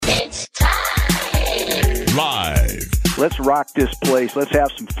Let's rock this place. Let's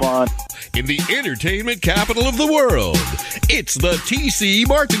have some fun. In the entertainment capital of the world, it's the TC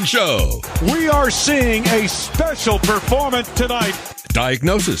Martin Show. We are seeing a special performance tonight.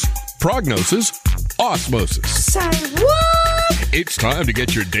 Diagnosis, prognosis, osmosis. Say what? It's time to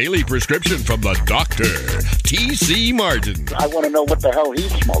get your daily prescription from the doctor, TC Martin. I want to know what the hell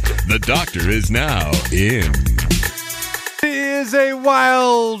he's smoking. The doctor is now in. It is a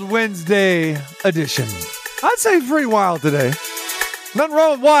wild Wednesday edition. I'd say pretty wild today. Nothing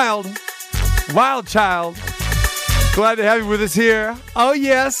wrong with wild. Wild child. Glad to have you with us here. Oh,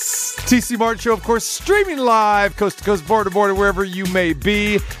 yes. TC Martin Show, of course, streaming live, coast to coast, border to border, wherever you may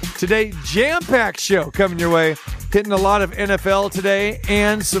be. Today, jam-packed show coming your way. Hitting a lot of NFL today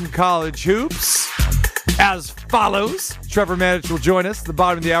and some college hoops. As follows, Trevor Matich will join us at the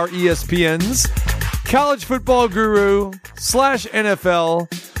bottom of the hour, ESPN's college football guru /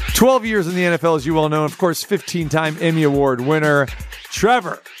 NFL. 12 years in the NFL, as you well know. Of course, 15-time Emmy Award winner.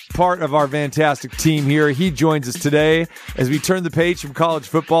 Trevor, part of our fantastic team here. He joins us today as we turn the page from college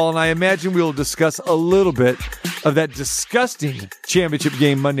football, and I imagine we will discuss a little bit of that disgusting championship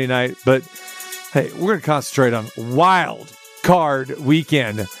game Monday night. But, hey, we're going to concentrate on wild card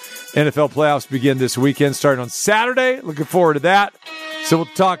weekend. NFL playoffs begin this weekend, starting on Saturday. Looking forward to that. So we'll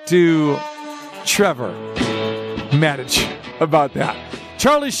talk to Trevor Matich about that.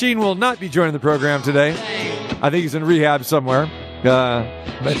 Charlie Sheen will not be joining the program today. I think he's in rehab somewhere. But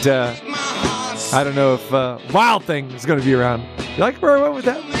I don't know if Wild Thing is going to be around. You like where I went with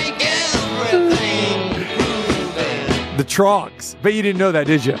that? The Trogs. Bet you didn't know that,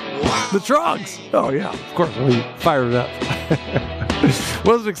 did you? The Trogs. Oh, yeah. Of course. We fired it up.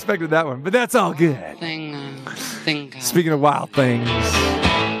 Wasn't expecting that one, but that's all good. Speaking of wild things,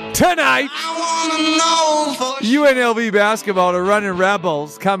 tonight, UNLV basketball, the Running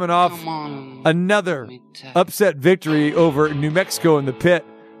Rebels, coming off another upset victory over New Mexico in the pit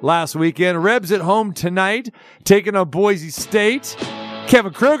last weekend. Rebs at home tonight, taking on Boise State.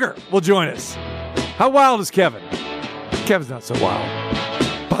 Kevin Kruger will join us. How wild is Kevin? Kevin's not so wild.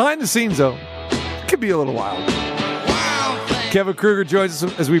 Behind the scenes, though, could be a little wild. Kevin Kruger joins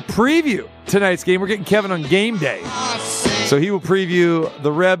us as we preview tonight's game. We're getting Kevin on game day. So he will preview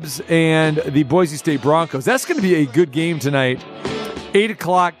the Rebs and the Boise State Broncos. That's going to be a good game tonight. 8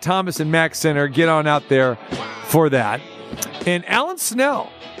 o'clock, Thomas and Mack Center. Get on out there for that. And Alan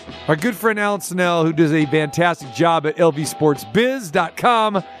Snell, our good friend Alan Snell, who does a fantastic job at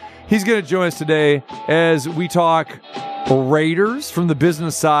lvsportsbiz.com. He's going to join us today as we talk Raiders from the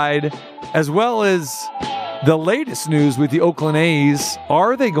business side, as well as the latest news with the Oakland A's.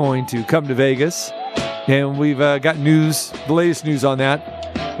 Are they going to come to Vegas? And we've got news, the latest news on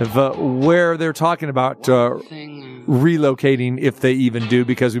that, of where they're talking about relocating, if they even do,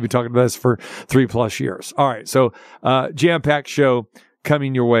 because we've been talking about this for 3+ years. All right, so jam-packed show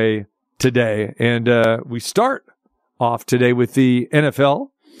coming your way today. And we start off today with the NFL.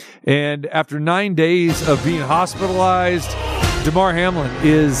 And after 9 days of being hospitalized, Damar Hamlin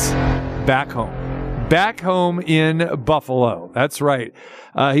is back home. Back home in Buffalo. That's right.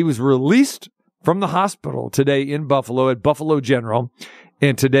 He was released from the hospital today in Buffalo at Buffalo General.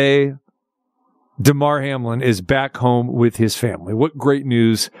 And today, Damar Hamlin is back home with his family. What great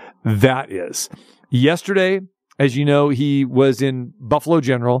news that is. Yesterday, as you know, he was in Buffalo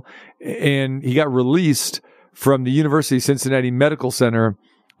General and he got released from the University of Cincinnati Medical Center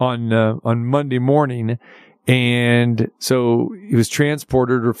on Monday morning. And so he was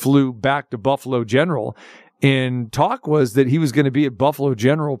transported or flew back to Buffalo General. And talk was that he was going to be at Buffalo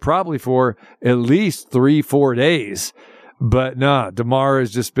General probably for at least 3-4 days. But nah, Damar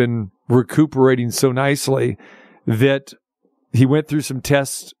has just been recuperating so nicely that he went through some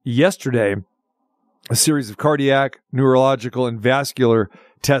tests yesterday, a series of cardiac, neurological, and vascular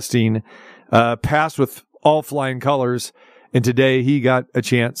testing, passed with all flying colors. And today he got a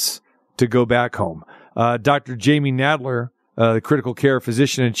chance to go back home. Dr. Jamie Nadler, the critical care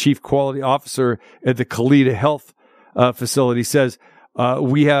physician and chief quality officer at the Kalita Health facility, says,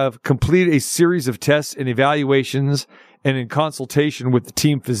 we have completed a series of tests and evaluations, and in consultation with the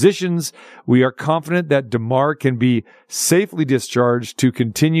team physicians, we are confident that Damar can be safely discharged to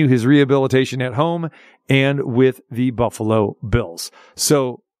continue his rehabilitation at home and with the Buffalo Bills.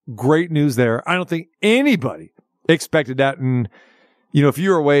 So great news there. I don't think anybody expected that. And, you know, if you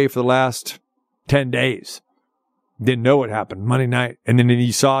were away for the last 10 days, didn't know what happened Monday night, and then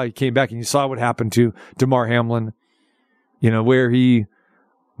you came back and you saw what happened to Damar Hamlin, you know, where he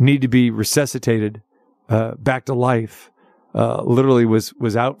needed to be resuscitated back to life, literally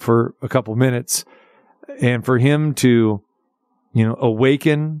was out for a couple minutes. And for him to, you know,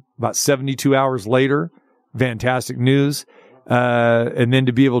 awaken about 72 hours later fantastic news. And then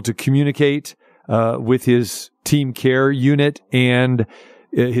to be able to communicate with his team care unit and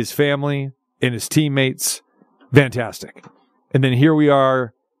his family and his teammates, fantastic. And then here we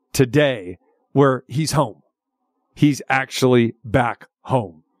are today where he's home. He's actually back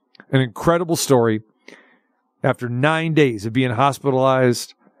home. An incredible story. After 9 days of being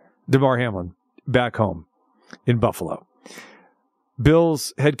hospitalized, Damar Hamlin back home in Buffalo.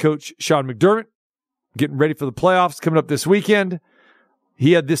 Bills head coach Sean McDermott getting ready for the playoffs coming up this weekend.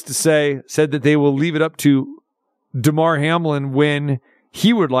 He had this to say, said that they will leave it up to Damar Hamlin when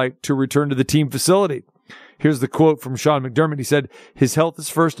he would like to return to the team facility. Here's the quote from Sean McDermott. He said, his health is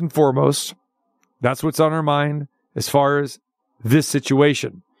first and foremost. That's what's on our mind as far as this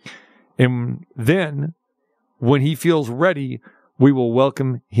situation. And then when he feels ready, we will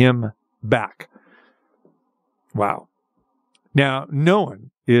welcome him back. Wow. Now, no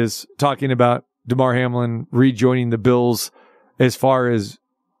one is talking about Damar Hamlin rejoining the Bills as far as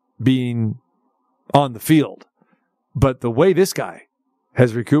being on the field. But the way this guy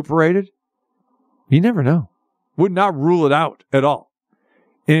has recuperated, you never know. Would not rule it out at all.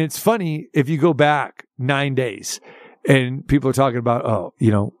 And it's funny if you go back 9 days and people are talking about,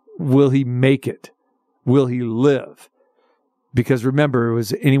 will he make it? Will he live? Because remember, it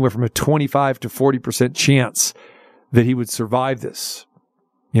was anywhere from a 25 to 40% chance that he would survive this,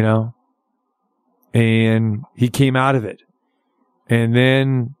 and he came out of it. And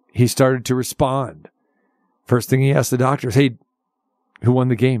then he started to respond. First thing he asked the doctors, hey, who won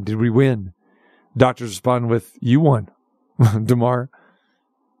the game? Did we win? Doctors respond with, you won, Damar.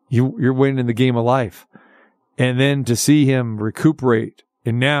 You're winning the game of life. And then to see him recuperate,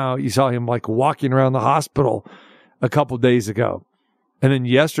 and now you saw him like walking around the hospital a couple days ago. And then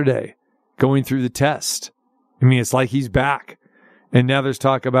yesterday, going through the test. I mean, it's like he's back. And now there's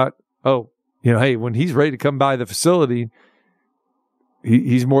talk about, hey, when he's ready to come by the facility,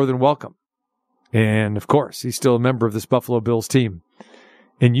 he's more than welcome. And of course, he's still a member of this Buffalo Bills team.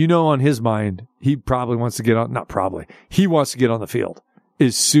 And on his mind, he probably wants to get on, not probably, he wants to get on the field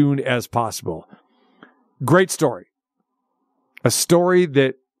as soon as possible. Great story. A story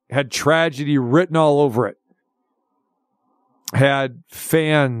that had tragedy written all over it. Had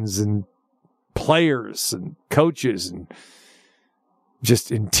fans and players and coaches and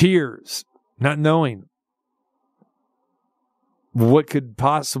just in tears, not knowing what could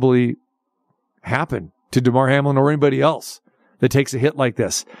possibly happen to Damar Hamlin or anybody else that takes a hit like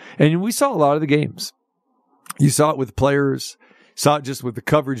this. And we saw a lot of the games. You saw it with players, saw it just with the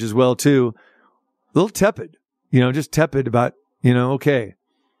coverage as well, too. A little tepid, just tepid about, okay.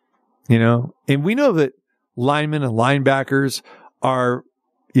 And we know that linemen and linebackers are,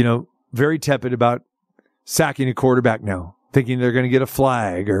 very tepid about sacking a quarterback now, thinking they're going to get a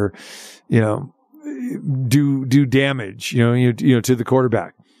flag or, do damage, to the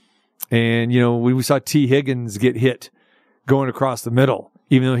quarterback. And, we saw T. Higgins get hit going across the middle,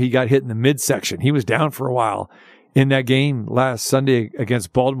 even though he got hit in the midsection. He was down for a while in that game last Sunday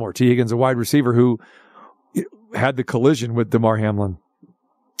against Baltimore. T. Higgins, a wide receiver who had the collision with Damar Hamlin.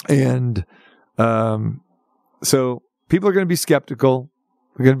 And so people are going to be skeptical.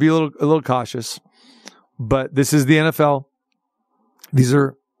 They're going to be a little cautious. But this is the NFL. These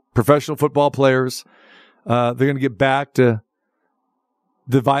are professional football players. They're going to get back to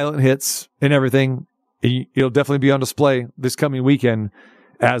the violent hits and everything. It'll definitely be on display this coming weekend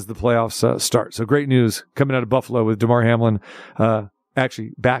as the playoffs start. So great news coming out of Buffalo with Damar Hamlin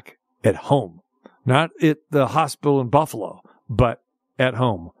actually back at home. Not at the hospital in Buffalo, but at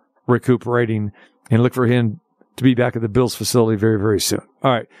home, recuperating, and look for him to be back at the Bills facility very, very soon.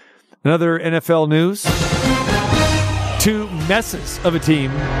 All right. Another NFL news. Two messes of a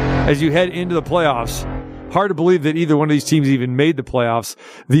team as you head into the playoffs. Hard to believe that either one of these teams even made the playoffs.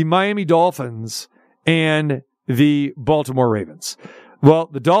 The Miami Dolphins and the Baltimore Ravens. Well,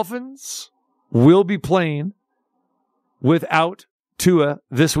 the Dolphins will be playing without Tua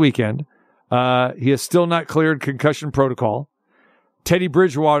this weekend. He has still not cleared concussion protocol. Teddy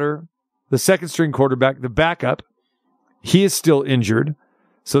Bridgewater, the second string quarterback, the backup, he is still injured.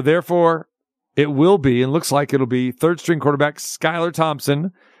 So therefore, it will be, and looks like it'll be, third string quarterback Skylar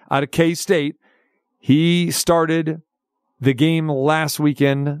Thompson out of K-State. He started the game last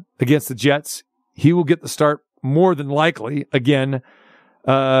weekend against the Jets. He will get the start more than likely again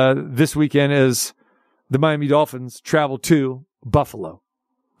this weekend as the Miami Dolphins travel to Buffalo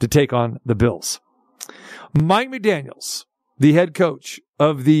to take on the Bills. Mike McDaniel, the head coach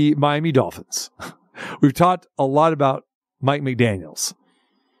of the Miami Dolphins. We've talked a lot about Mike McDaniel.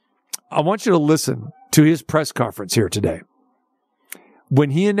 I want you to listen to his press conference here today.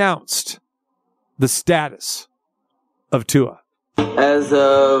 When he announced the status of Tua? As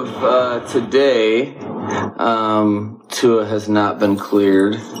of today, Tua has not been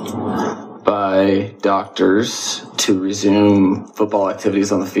cleared by doctors to resume football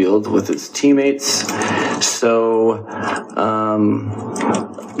activities on the field with his teammates. So,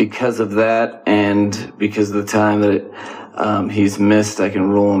 because of that and because of the time that he's missed, I can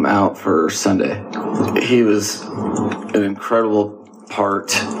rule him out for Sunday. He was an incredible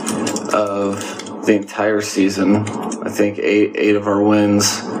part of the entire season. I think eight of our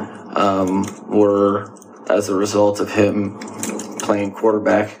wins were as a result of him playing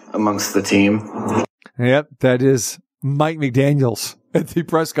quarterback amongst the team. Yep, that is Mike McDaniel at the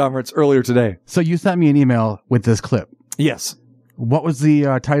press conference earlier today. So you sent me an email with this clip. Yes. What was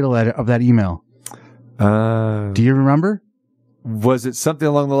the title of that email? Do you remember? Was it something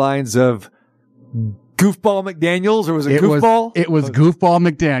along the lines of Goofball McDaniels, or was it Goofball? It was Goofball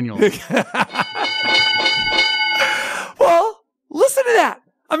McDaniel. Well, listen to that.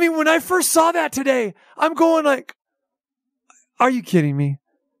 I mean, when I first saw that today, I'm going like, are you kidding me?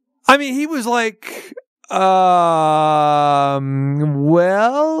 I mean, he was like, well,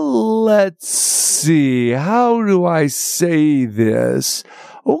 let's see. How do I say this?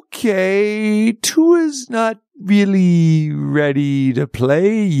 Okay, Tua's not really ready to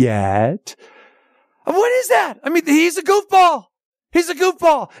play yet. What is that? I mean, he's a goofball. He's a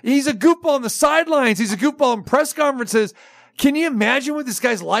goofball. He's a goofball on the sidelines. He's a goofball in press conferences. Can you imagine what this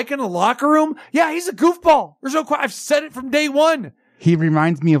guy's like in the locker room? Yeah, he's a goofball. There's no question. I've said it from day one. He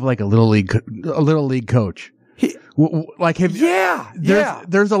reminds me of like a little league coach. There's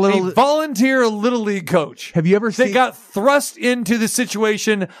a volunteer little league coach. Have you ever seen? They got thrust into the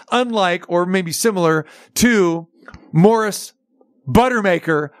situation, unlike or maybe similar to Morris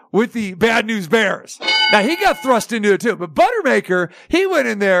Buttermaker with the Bad News Bears. Now he got thrust into it too, but Buttermaker, he went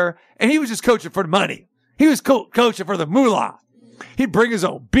in there and he was just coaching for the money. He was coaching for the moolah. He'd bring his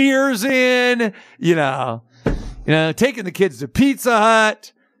own beers in, taking the kids to Pizza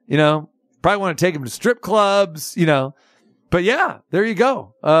Hut, probably want to take them to strip clubs, but yeah, there you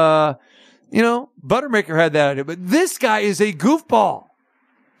go. Buttermaker had that idea, but this guy is a goofball.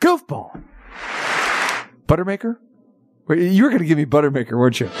 Buttermaker? You were going to give me Buttermaker,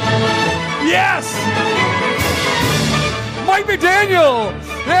 weren't you? Yes! Mike McDaniel!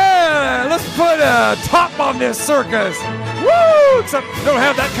 Yeah, let's put a top on this circus. Woo! Except don't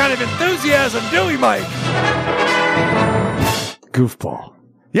have that kind of enthusiasm, do we, Mike? Goofball.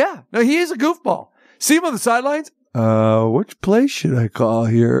 Yeah, no, he is a goofball. See him on the sidelines? Which play should I call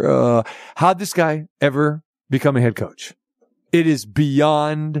here? How'd this guy ever become a head coach? It is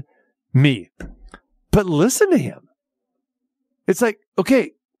beyond me. But listen to him. It's like,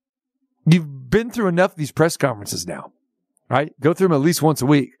 okay, you've been through enough of these press conferences now, right? Go through them at least once a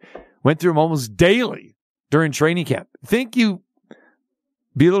week. Went through them almost daily during training camp. Think you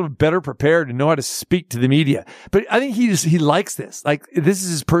be a little better prepared and know how to speak to the media. But I think he likes this. Like, this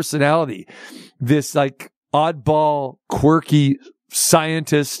is his personality. This like oddball, quirky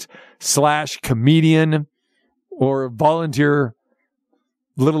scientist / comedian or volunteer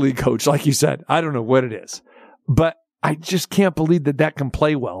little league coach, like you said. I don't know what it is, but I just can't believe that can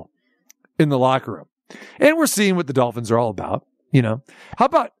play well in the locker room. And we're seeing what the Dolphins are all about. How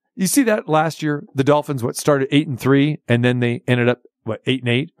about, you see that last year, the Dolphins, started 8-3 and then they ended up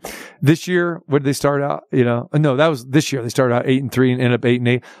 8-8. This year, what did they start out? No, that was this year. They started out 8-3 and ended up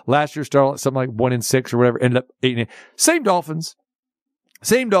 8-8. Last year started out something like 1-6 or whatever, ended up 8-8. Same Dolphins,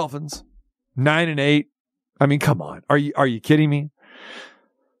 9-8. I mean, come on. Are you kidding me?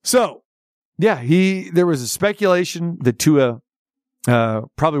 So, yeah, there was a speculation that Tua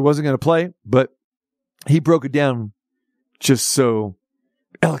probably wasn't going to play, but he broke it down just so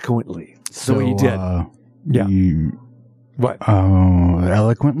eloquently. So he did. Yeah. What?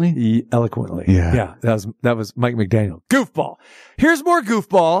 Eloquently? Eloquently. Yeah. Yeah. That was Mike McDaniel. Goofball. Here's more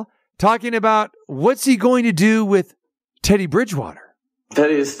goofball talking about what's he going to do with Teddy Bridgewater.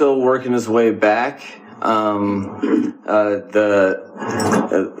 Teddy is still working his way back.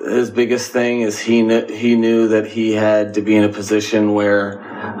 His biggest thing is he knew that he had to be in a position where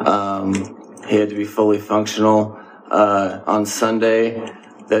he had to be fully functional on Sunday.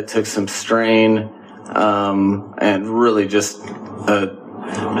 That took some strain and really just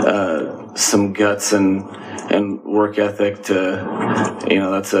some guts and work ethic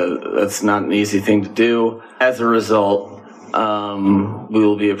that's not an easy thing to do. As a result, we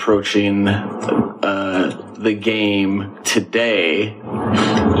will be approaching the game today,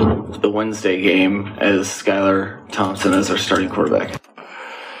 the Wednesday game, as Skylar Thompson as our starting quarterback.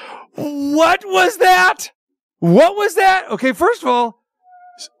 What was that? Okay, first of all,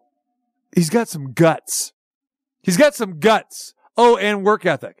 he's got some guts. He's got some guts. Oh, and work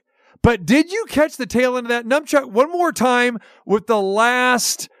ethic. But did you catch the tail end of that? Numchuck, one more time with the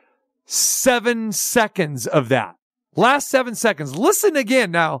last 7 seconds of that. Last 7 seconds. Listen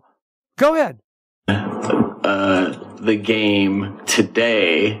again now. Go ahead. The game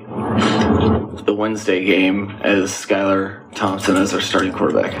today, the Wednesday game, as Skylar Thompson as our starting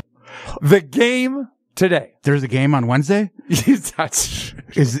quarterback. The game today. There's a game on Wednesday? Is this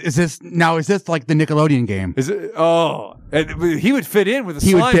like the Nickelodeon game? Is it? Oh, he would fit in with a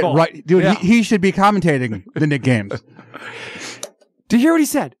He slime would fit ball. right. Dude, Yeah. he should be commentating the Nick games. Do you hear what he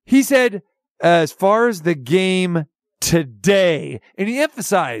said? He said, as far as the game today, and he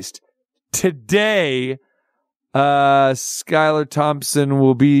emphasized today, Skylar Thompson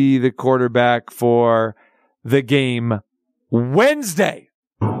will be the quarterback for the game Wednesday.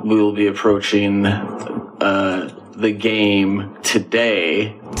 We will be approaching the game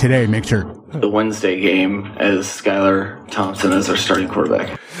today. Today, make sure. The Wednesday game, as Skylar Thompson as our starting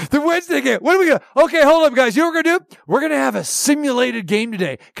quarterback. The Wednesday game. What are we going to? Okay, hold up, guys. You know what we're going to do? We're going to have a simulated game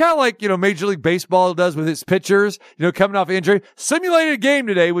today. Kind of like, Major League Baseball does with its pitchers, coming off injury. Simulated game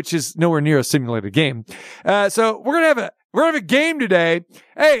today, which is nowhere near a simulated game. So we're going to have a game today.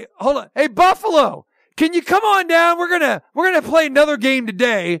 Hey, hold on. Hey, Buffalo, can you come on down? We're going to play another game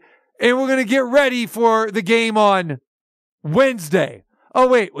today, and we're going to get ready for the game on Wednesday. Oh,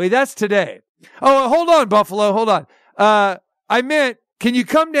 wait, that's today. Oh, hold on, Buffalo. Hold on. I meant, can you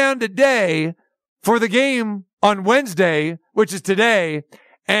come down today for the game on Wednesday, which is today?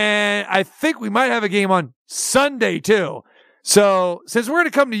 And I think we might have a game on Sunday, too. So since we're going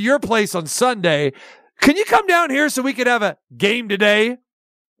to come to your place on Sunday, can you come down here so we could have a game today?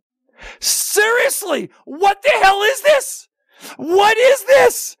 Seriously, what the hell is this? What is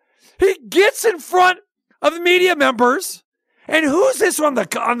this? He gets in front of the media members. And who's this on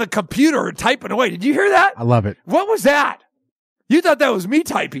the computer typing away? Did you hear that? I love it. What was that? You thought that was me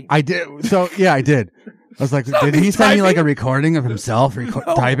typing. I did. So, yeah, I did. I was like, did he send me like a recording of himself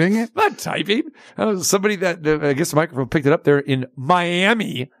typing it? Not typing. That was somebody that, I guess the microphone picked it up there in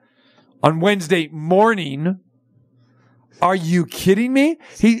Miami on Wednesday morning. Are you kidding me?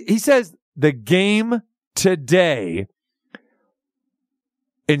 He says the game today,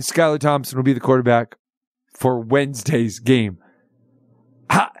 and Skylar Thompson will be the quarterback for Wednesday's game.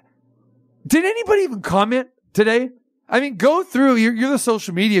 Did anybody even comment today? I mean, go through. You're the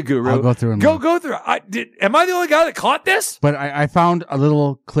social media guru. I'll go through and go through. Am I the only guy that caught this? But I found a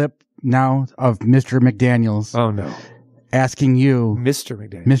little clip now of Mr. McDaniels. Oh no, asking you, Mr.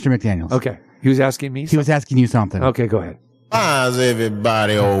 McDaniels. Mr. McDaniels. Okay, he was asking me. He was asking you something. Okay, go ahead. Why is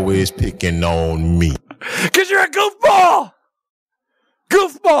everybody always picking on me? Because you're a goofball.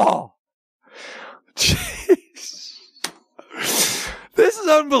 Goofball. Jeez. This is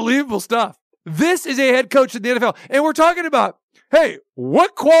unbelievable stuff. This is a head coach in the NFL. And we're talking about, hey,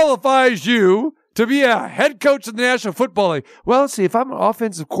 what qualifies you to be a head coach in the National Football League? Well, let's see, if I'm an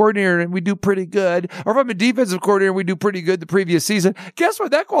offensive coordinator and we do pretty good, or if I'm a defensive coordinator and we do pretty good the previous season, guess what?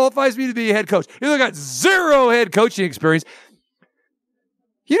 That qualifies me to be a head coach. You got zero head coaching experience.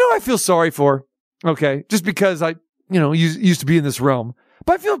 You know, I feel sorry for, okay, just because I, used to be in this realm.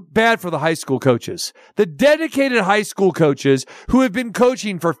 But I feel bad for the high school coaches, the dedicated high school coaches who have been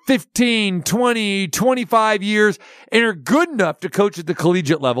coaching for 15, 20, 25 years and are good enough to coach at the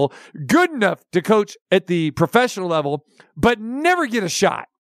collegiate level, good enough to coach at the professional level, but never get a shot,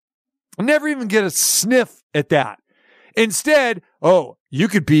 never even get a sniff at that. Instead, oh, you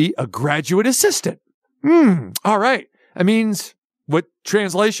could be a graduate assistant. All right. That means, what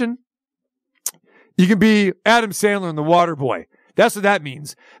translation? You can be Adam Sandler in The Waterboy. That's what that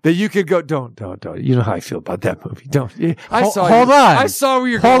means. That you could go, don't. You know how I feel about that movie. Don't. Hold on. I saw where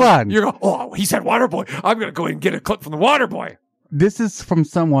you're going. Hold on. You're going, oh, he said Waterboy. I'm going to go ahead and get a clip from The Waterboy. This is from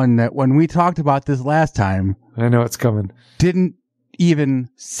someone that when we talked about this last time, I know it's coming. Didn't even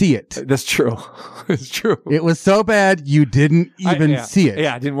see it. That's true. It's true. It was so bad you didn't even see it.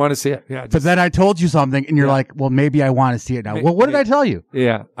 Yeah, I didn't want to see it. Yeah, but then I told you something and you're like, well, maybe I want to see it now. Well, what did I tell you?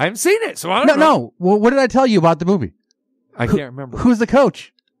 Yeah, I haven't seen it, so I don't know. No. Well, what did I tell you about the movie? I can't remember. Who's the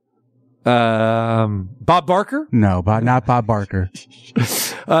coach? Bob Barker? No, not Bob Barker.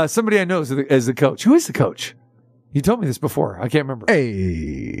 Somebody I know is the coach. Who is the coach? You told me this before. I can't remember.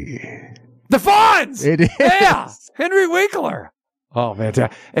 Hey. The Fonz! It is. Yeah! Henry Winkler. Oh, man.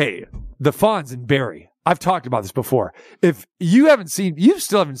 Hey, the Fonz and Barry. I've talked about this before. If you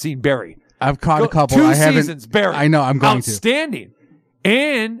still haven't seen Barry. I've caught a couple. 2 seasons, Barry. I know, I'm going Outstanding.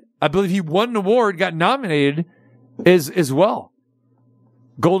 And I believe he won an award, got nominated as well.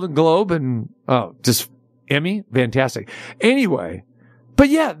 Golden Globe and, just Emmy. Fantastic. Anyway, But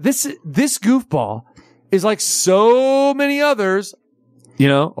yeah, this goofball is like so many others. You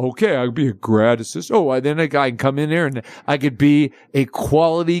know, okay, I could be a grad assistant. Oh, then a guy can come in there and I could be a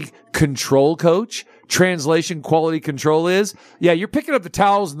quality control coach. Translation, quality control is, yeah, you're picking up the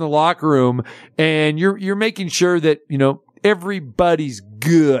towels in the locker room and you're making sure that, you know, everybody's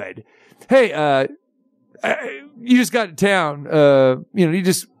good. Hey, you just got to town, you know, you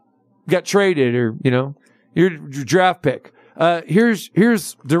just got traded or, you know, your draft pick. Here's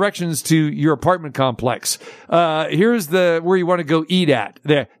directions to your apartment complex. Here's where you want to go eat at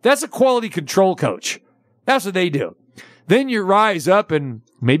there. That's a quality control coach. That's what they do. Then you rise up and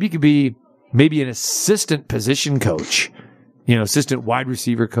maybe you could be an assistant position coach, you know, assistant wide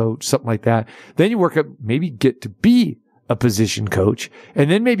receiver coach, something like that. Then you work up, maybe get to be a position coach.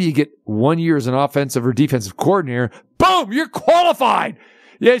 And then maybe you get 1 year as an offensive or defensive coordinator. Boom, you're qualified.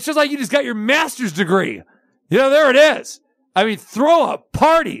 Yeah, it's just like you just got your master's degree. You know, there it is. I mean, throw a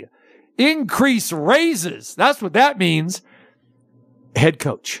party, increase raises. That's what that means. Head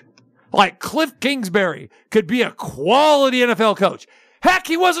coach. Like Cliff Kingsbury could be a quality NFL coach. Heck,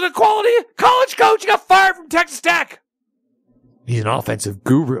 he wasn't a quality college coach. He got fired from Texas Tech. He's an offensive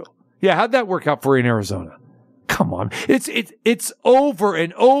guru. Yeah, how'd that work out for you in Arizona? Come on. It's over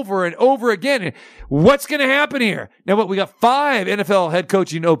and over and over again. What's going to happen here? Now, we got 5 NFL head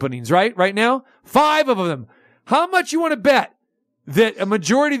coaching openings, right? Right now? 5 of them. How much you want to bet that a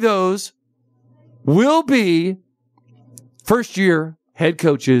majority of those will be first-year head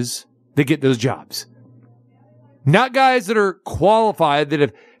coaches that get those jobs? Not guys that are qualified,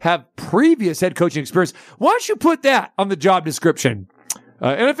 that have previous head coaching experience. Why don't you put that on the job description?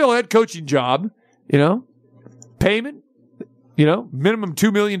 NFL head coaching job, you know, payment, you know, minimum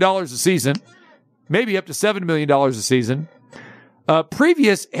 $2 million a season, maybe up to $7 million a season.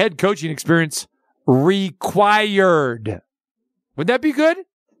 Previous head coaching experience required. Would that be good?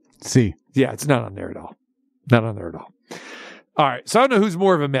 See. Yeah, it's not on there at all. Not on there at all. All right, so I don't know who's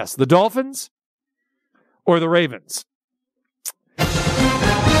more of a mess, the Dolphins or the Ravens.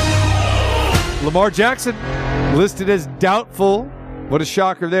 Lamar Jackson listed as doubtful. What a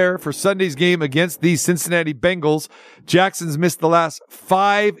shocker there for Sunday's game against the Cincinnati Bengals. Jackson's missed the last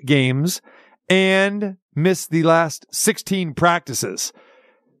 5 games and missed the last 16 practices.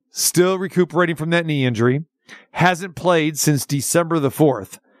 Still recuperating from that knee injury. Hasn't played since December the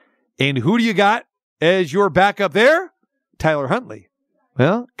 4th. And who do you got as your backup there? Tyler Huntley.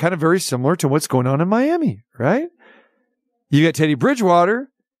 Well, kind of very similar to what's going on in Miami, right? You got Teddy Bridgewater.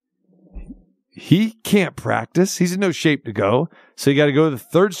 He can't practice. He's in no shape to go. So you got to go to the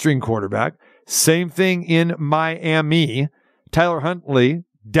 3rd string quarterback. Same thing in Miami. Tyler Huntley,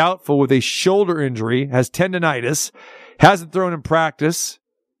 doubtful with a shoulder injury, has tendonitis, hasn't thrown in practice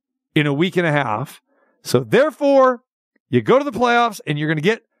in a week and a half. So therefore, you go to the playoffs and you're going to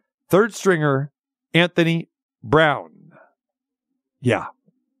get 3rd stringer Anthony Brown. Yeah.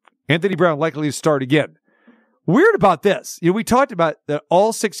 Anthony Brown likely to start again. Weird about this. You know, we talked about that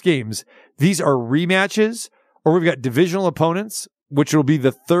all 6 games. These are rematches, or we've got divisional opponents, which will be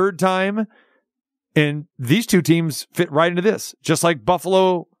the 3rd time. And these 2 teams fit right into this, just like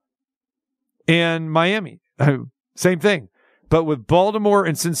Buffalo and Miami. Same thing. But with Baltimore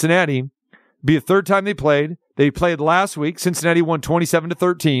and Cincinnati, be a 3rd time they played. They played last week. Cincinnati won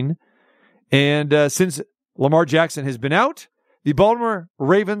 27-13. And since Lamar Jackson has been out, the Baltimore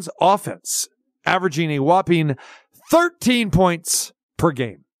Ravens offense averaging a whopping 13 points per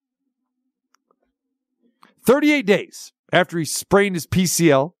game. 38 days after he sprained his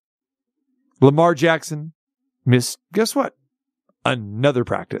PCL, Lamar Jackson missed, guess what? Another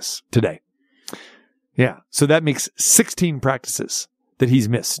practice today. Yeah, so that makes 16 practices that he's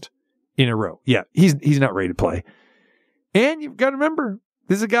missed in a row. Yeah, he's not ready to play. And you've got to remember,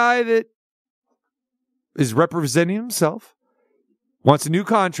 this is a guy that is representing himself, wants a new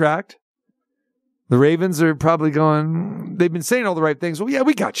contract. The Ravens are probably going, they've been saying all the right things. Well, yeah,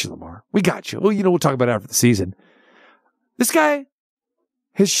 we got you, Lamar. We got you. Well, we'll talk about it after the season. This guy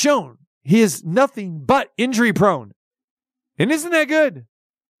has shown he is nothing but injury prone. And isn't that good?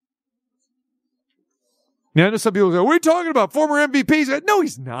 Now, I know some people go, what are you talking about? Former MVPs? No,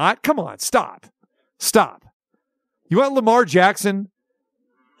 he's not. Come on, stop. Stop. You want Lamar Jackson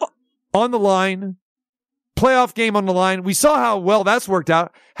on the line, playoff game on the line? We saw how well that's worked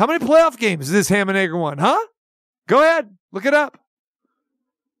out. How many playoff games has this Hammonegger won, huh? Go ahead. Look it up.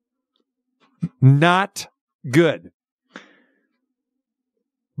 Not good.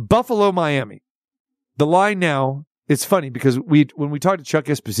 Buffalo, Miami. The line now, it's funny because when we talked to Chuck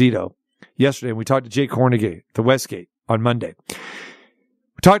Esposito yesterday and we talked to Jay Cornegay, the Westgate, on Monday,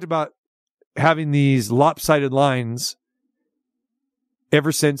 we talked about having these lopsided lines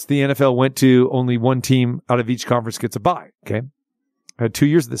ever since the NFL went to only one team out of each conference gets a bye. Okay. I had 2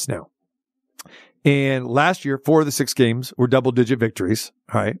 years of this now. And last year, 4 of the 6 games were double-digit victories.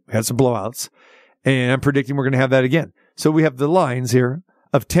 All right. We had some blowouts. And I'm predicting we're going to have that again. So we have the lines here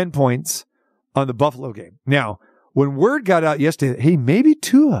of 10 points on the Buffalo game. Now, when word got out yesterday, hey, maybe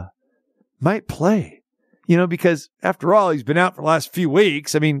Tua might play, because after all, he's been out for the last few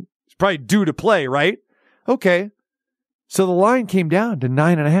weeks. I mean, he's probably due to play, right? Okay. So the line came down to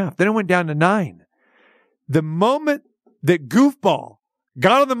 9.5. Then it went down to 9. The moment that Goofball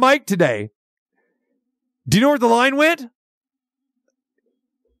got on the mic today, do you know where the line went?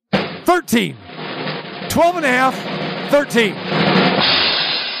 13. 12.5, 13.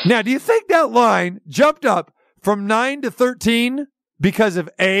 Now, do you think that line jumped up from 9 to 13 because of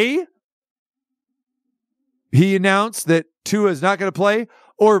A, he announced that Tua is not going to play,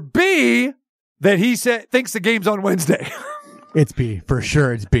 or B, that he thinks the game's on Wednesday? It's B. For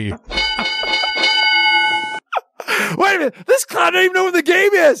sure it's B. Wait a minute. This clown doesn't even know when the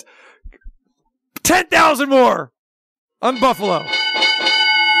game is. 10,000 more on Buffalo.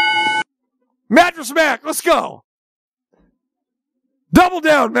 Mattress Mac, let's go. Double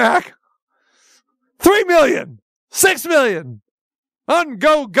down, Mac. 3 million. 6 million.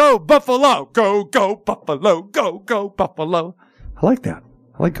 Go, Buffalo. Go, Buffalo. Go, Buffalo. I like that.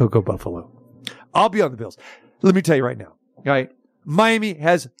 I like Go Buffalo. I'll be on the Bills. Let me tell you right now. All right. Miami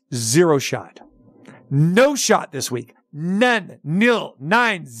has 0 shot. No shot this week. None. Nil.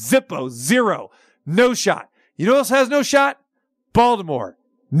 9. Zippo. 0. No shot. You know who else has no shot? Baltimore.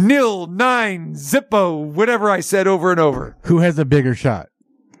 0. 9. Zippo. Whatever I said over and over. Who has a bigger shot?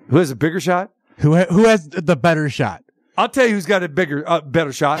 Who has a bigger shot? Who has the better shot? I'll tell you who's got a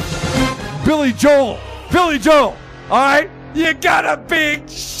better shot. Billy Joel. Billy Joel. All right? You got a big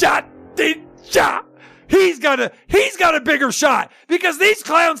shot. He's got a bigger shot because these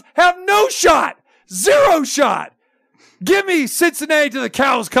clowns have no shot. 0 shot. Give me Cincinnati till the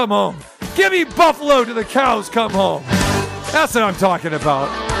cows come home. Give me Buffalo till the cows come home. That's what I'm talking about.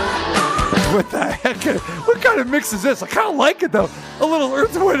 What the heck? What kind of mix is this? I kind of like it, though. A little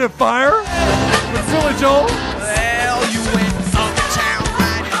Earth, Wind, and Fire with Billy Joel. Well, you went uptown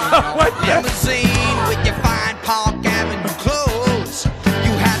riding What the? limousine with your fine Park Avenue clothes.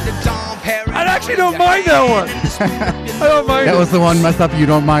 You had the Dom Perry. I actually don't mind that one. I don't mind That it. was the one messed up you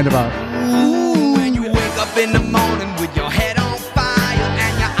don't mind about. Ooh, and you wake up in the morning with your head on fire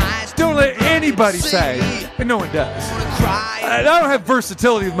and your eyes. Don't let anybody say, and no one does. I don't have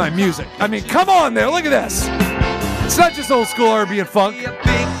versatility with my music. I mean, come on there. Look at this. It's not just old school R&B and funk. A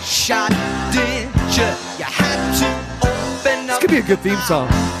big shot, did you? You had to open This up. could be a good theme song.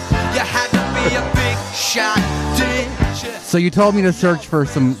 You had to be a big shot, did you? So you told me to search for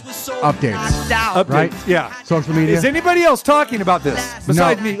some updates. Updates, Right? yeah. Social media? Is anybody else talking about this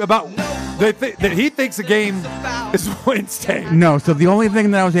besides me? About that he thinks the game is Wednesday. No, so the only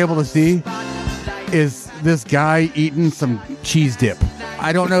thing that I was able to see is this guy eating some cheese dip.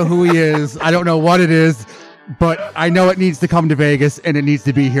 I don't know who he is. I don't know what it is, but I know it needs to come to Vegas and it needs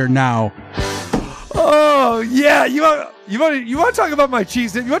to be here now. Oh yeah, you want to talk about my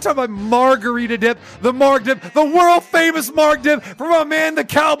cheese dip? You want to talk about Margarita dip, the Marg dip, the world famous Marg dip from my man, the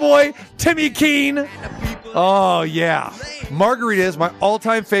cowboy Timmy Keene? Oh yeah, Margarita is my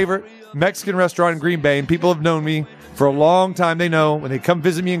all-time favorite Mexican restaurant in Green Bay, and people have known me for a long time. They know when they come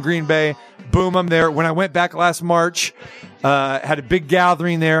visit me in Green Bay, boom, I'm there. When I went back last March, had a big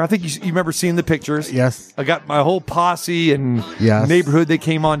gathering there. I think you remember seeing the pictures. Yes. I got my whole posse and Yes. neighborhood. They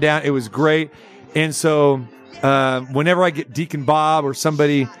came on down. It was great. And so whenever I get Deacon Bob or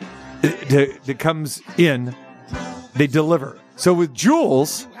somebody that comes in, they deliver. So with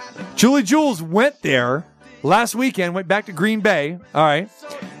Jules, Julie Jules went there last weekend, went back to Green Bay. All right.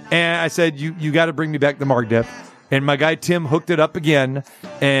 And I said, you got to bring me back the Marg dip. And my guy Tim hooked it up again,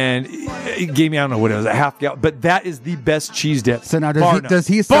 and he gave me, I don't know what it was, a half gallon. But that is the best cheese dip. So now does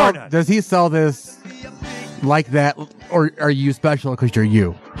he sell this like that, or are you special because you're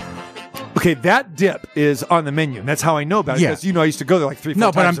you? Okay, that dip is on the menu, and that's how I know about it. Yeah. Because I used to go there like 3-4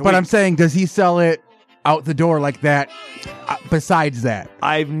 No, times a but week. I'm saying, does he sell it out the door like that? Besides that,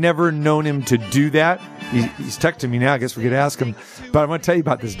 I've never known him to do that. He's texting me now. I guess we could ask him. But I'm going to tell you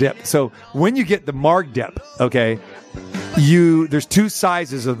about this dip. So when you get the Marg dip, okay, there's 2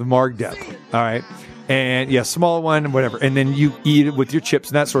 sizes of the Marg dip. All right, and yeah, small one and whatever, and then you eat it with your chips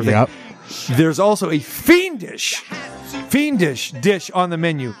and that sort of thing. There's also a fiendish dish on the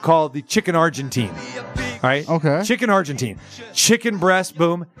menu called the Chicken Argentine. All right, Okay. Chicken Argentine, chicken breast,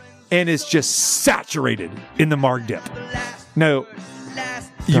 boom, and it's just saturated in the Marg dip. No,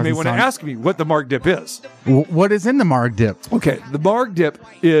 You may want to ask me what the Marg Dip is. What is in the Marg Dip? Okay, the Marg Dip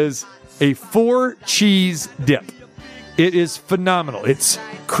is a 4-cheese dip. It is phenomenal. It's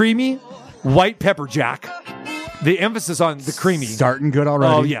creamy, white pepper jack. The emphasis on the creamy. Starting good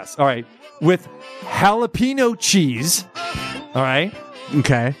already. Oh, yes. All right. With jalapeno cheese. All right.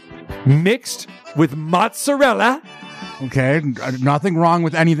 Okay. Mixed with mozzarella. Okay. Nothing wrong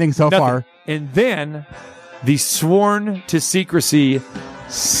with anything so far. And then the sworn to secrecy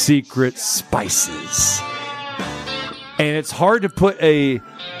secret spices. And it's hard to put a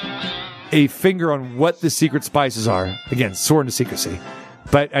finger on what the secret spices are. Again, sworn to secrecy.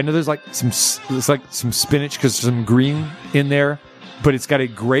 But I know there's some spinach because there's some green in there. But it's got a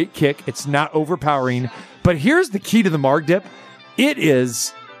great kick. It's not overpowering. But here's the key to the Marg Dip. It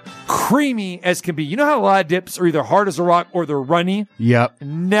is creamy as can be. You know how a lot of dips are either hard as a rock or they're runny? Yep.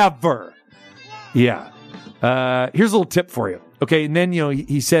 Never. Yeah. Here's a little tip for you. Okay. And then,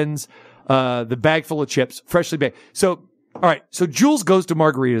 he sends the bag full of chips, freshly baked. So, all right. So Jules goes to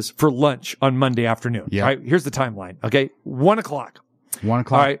Margarita's for lunch on Monday afternoon. Yeah. All right. Here's the timeline. Okay. 1 o'clock. 1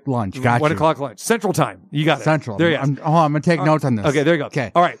 o'clock right. lunch. Got 1 you. o'clock lunch. Central time. You got it. Central. There you go. I'm going to take notes on this. Okay. There you go.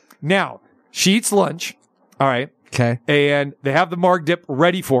 Okay. All right. Now, she eats lunch. All right. Okay. And they have the Marg Dip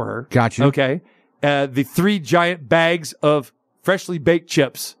ready for her. Got you. Okay. The 3 giant bags of freshly baked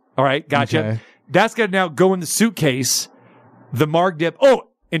chips. All right. Gotcha. Okay. That's got to now go in the suitcase. The Marg Dip. Oh,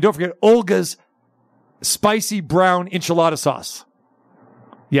 and don't forget Olga's spicy brown enchilada sauce.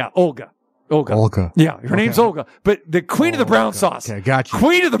 Yeah, Olga. Yeah, her name's Olga. But the queen of the brown sauce. Okay, got you.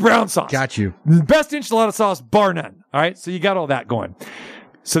 Queen of the brown sauce. Got you. Best enchilada sauce, bar none. All right, so you got all that going.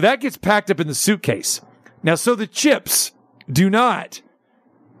 So that gets packed up in the suitcase. Now, so the chips do not,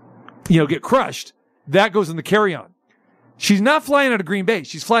 get crushed. That goes in the carry-on. She's not flying out of Green Bay.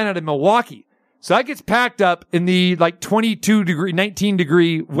 She's flying out of Milwaukee. So that gets packed up in the 19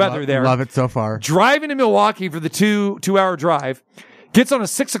 degree weather there. Love it so far. Driving to Milwaukee for the 2-hour drive. Gets on a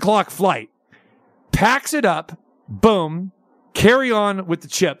 6 o'clock flight. Packs it up. Boom. Carry on with the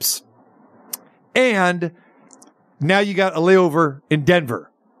chips. And now you got a layover in Denver.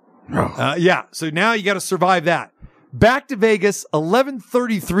 Yeah. So now you got to survive that. Back to Vegas,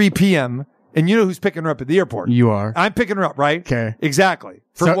 11:33 p.m. And you know who's picking her up at the airport? You are. I'm picking her up, right? Okay. Exactly.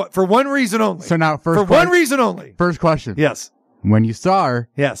 For one reason only. So now one reason only. First question. Yes. When you saw her,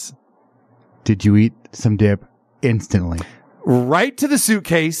 yes, did you eat some dip instantly? Right to the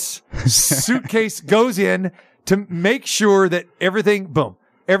suitcase. Suitcase goes in to make sure that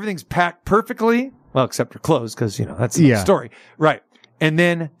everything's packed perfectly. Well, except for clothes, because, that's the story. Right. And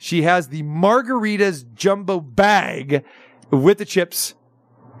then she has the Margarita's jumbo bag with the chips.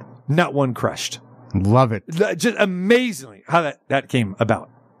 Not one crushed. Love it. Just amazingly how that came about.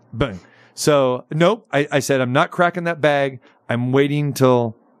 Boom. So, nope. I said, I'm not cracking that bag. I'm waiting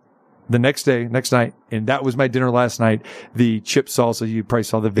till the next night. And that was my dinner last night. The chip salsa, you probably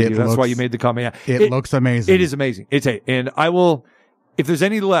saw the video. That's why you made the comment. Yeah. It looks amazing. It is amazing. And I will, if there's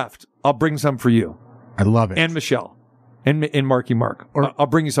any left, I'll bring some for you. I love it. And Michelle. And Marky Mark. Or I'll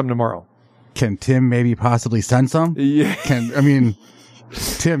bring you some tomorrow. Can Tim maybe possibly send some? Yeah.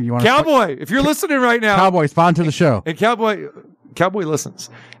 Tim, you want to... Cowboy, if you're listening right now. Cowboy, sponsor the show. And Cowboy listens.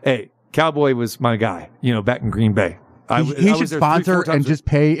 Hey, Cowboy was my guy, back in Green Bay. He should sponsor and just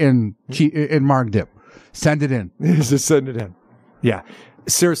pay in Marg Dip. Send it in. Just send it in. Yeah.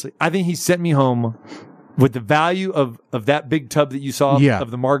 Seriously, I think he sent me home with the value of that big tub that you saw of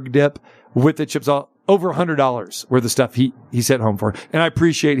the Marg Dip with the chips, all over $100 worth of stuff he sent home for. And I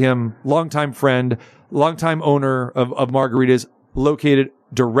appreciate him. Longtime friend, longtime owner of Margaritas, located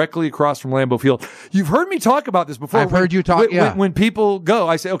directly across from Lambeau Field. You've heard me talk about this before. I've heard you talk. When people go,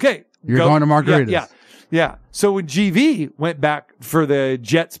 I say, okay, you're going to Margaritas. Yeah. So when GV went back for the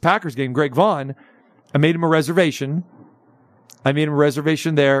Jets-Packers game, Greg Vaughn, I made him a reservation.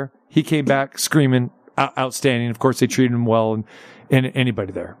 There. He came back screaming, outstanding. Of course, they treated him well and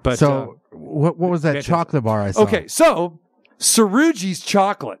anybody there. But so what was that chocolate bar I saw? Okay, so Cerrugi's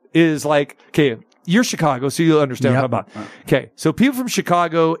chocolate is you're Chicago, so you'll understand what I'm about. Okay, so people from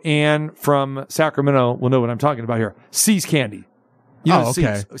Chicago and from Sacramento will know what I'm talking about here. C's candy.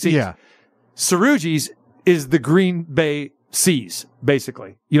 Okay. C's. Yeah. Cerrugi's is the Green Bay C's,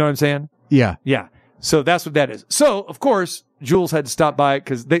 basically. You know what I'm saying? Yeah. Yeah. So that's what that is. So, of course, Jules had to stop by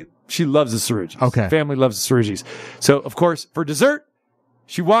because she loves the Cerrugi's. Okay. Family loves the Cerrugi's. So, of course, for dessert,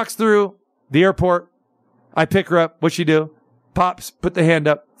 she walks through the airport. I pick her up. What'd she do? Pops, put the hand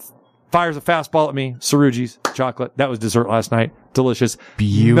up, fires a fastball at me. Cerrugi's chocolate. That was dessert last night. Delicious.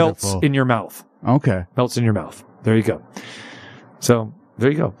 Beautiful. Melts in your mouth. Okay. Melts in your mouth. There you go. So, there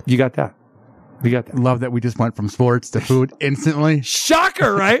you go. You got that. We got that. Love that we just went from sports to food instantly.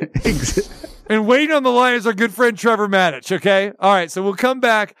 Shocker, right? And waiting on the line is our good friend Trevor Matich, okay? All right, so we'll come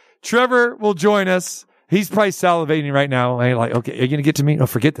back. Trevor will join us. He's probably salivating right now. Like, okay, are you going to get to me? No,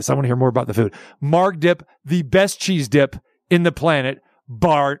 forget this. I want to hear more about the food. Marg dip, the best cheese dip in the planet,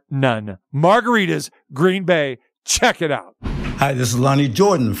 bar none. Margaritas, Green Bay. Check it out. Hi, this is Lonnie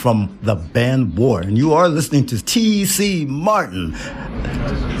Jordan from the band War, and you are listening to T.C. Martin.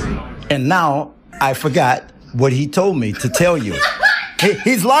 And now I forgot what he told me to tell you.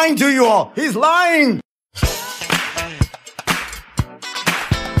 He's lying to you all. He's lying.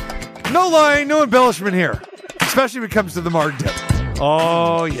 No lying, no embellishment here, especially when it comes to the Marg dip.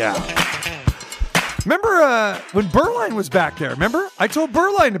 Oh, yeah. Remember when Burline was back there? Remember? I told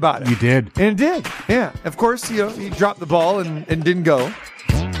Burline about it. You did. And did. Yeah. Of course, he dropped the ball and didn't go.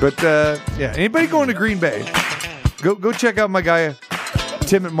 But, yeah, anybody going to Green Bay, go check out my guy,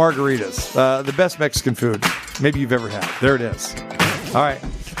 Tim at Margaritas. The best Mexican food maybe you've ever had. There it is. All right.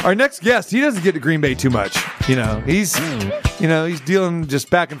 Our next guest, he doesn't get to Green Bay too much. He's dealing just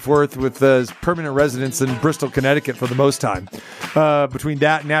back and forth with his permanent residence in Bristol, Connecticut for the most time, between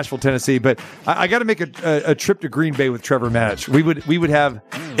that and Nashville, Tennessee. But I got to make a trip to Green Bay with Trevor Matich. We would have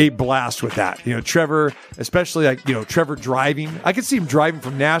a blast with that. Trevor, especially Trevor driving. I could see him driving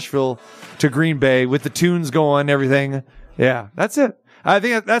from Nashville to Green Bay with the tunes going, everything. Yeah, that's it. I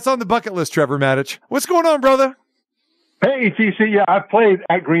think that's on the bucket list, Trevor Matich. What's going on, brother? Hey, TC. Yeah, I've played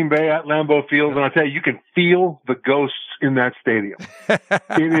at Green Bay at Lambeau Field, and I tell you, you can feel the ghosts in that stadium.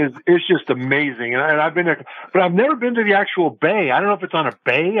 It's just amazing. And I've been there, but I've never been to the actual bay. I don't know if it's on a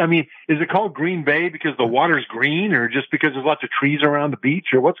bay. I mean, is it called Green Bay because the water's green, or just because there's lots of trees around the beach,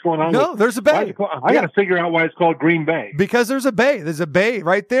 or what's going on? No, there's a bay. I got to figure out why it's called Green Bay. Because there's a bay. There's a bay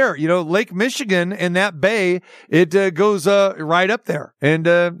right there. Lake Michigan, and that bay, it goes right up there. And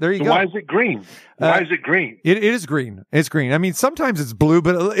there you go. Why is it green? Why is it green? It is green. It's green. I mean, sometimes it's blue,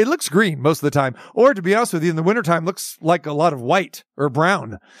 but it looks green most of the time. Or to be honest with you, in the wintertime, looks like a lot of white or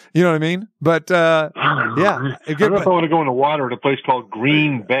brown. You know what I mean? But, yeah. I don't know if I want to go in the water at a place called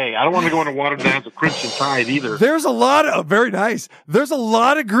Green Bay. I don't want to go in the water that has a crimson tide either. There's a lot of, very nice. There's a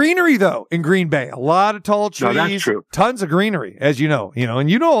lot of greenery, though, in Green Bay. A lot of tall trees. No, that's true. Tons of greenery, as you know. And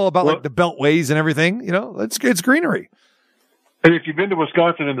you know all about like the beltways and everything. It's greenery. And if you've been to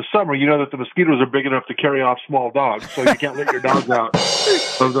Wisconsin in the summer, you know that the mosquitoes are big enough to carry off small dogs, so you can't let your dogs out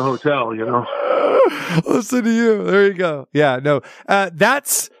of the hotel, Listen to you. There you go. Yeah, no,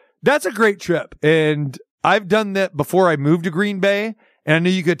 that's a great trip. And I've done that before I moved to Green Bay, and I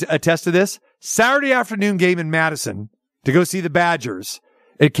knew you could attest to this. Saturday afternoon game in Madison to go see the Badgers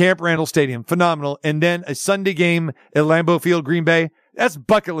at Camp Randall Stadium. Phenomenal. And then a Sunday game at Lambeau Field, Green Bay. That's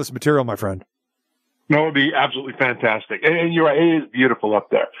bucket list material, my friend. No, it would be absolutely fantastic. And you're right, it is beautiful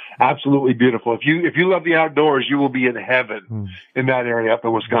up there. Absolutely beautiful. If you love the outdoors, you will be in heaven in that area up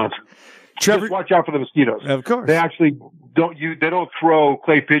in Wisconsin. Trevor, just watch out for the mosquitoes. Of course. They actually don't throw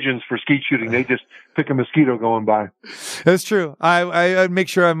clay pigeons for skeet shooting. They just pick a mosquito going by. That's true. I make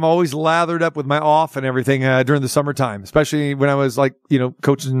sure I'm always lathered up with my off and everything during the summertime, especially when I was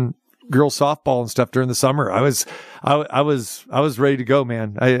coaching girls softball and stuff during the summer. I was ready to go,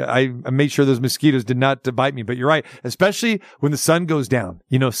 man. I made sure those mosquitoes did not bite me, but you're right. Especially when the sun goes down,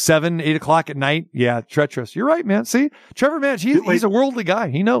 7, 8 o'clock at night. Yeah. Treacherous. You're right, man. See, Trevor Matich, he's a worldly guy.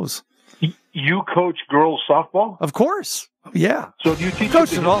 He knows. You coach girls softball? Of course. Yeah. So do you teach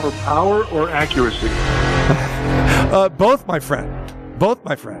them for power or accuracy? Both, my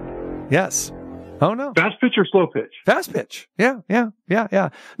friend. Yes. Oh no! Fast pitch or slow pitch? Fast pitch. Yeah. No,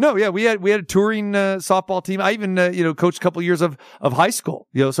 yeah, we had a touring softball team. I even coached a couple years of high school.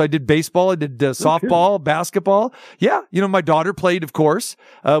 So I did baseball, I did softball, basketball. Yeah, my daughter played, of course.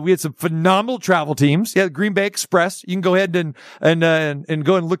 We had some phenomenal travel teams. Yeah, Green Bay Express. You can go ahead and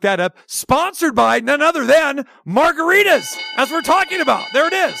go and look that up. Sponsored by none other than Margaritas. That's what we're talking about. There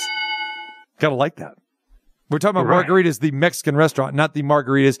it is. Gotta like that. We're talking about Margaritas, the Mexican restaurant, not the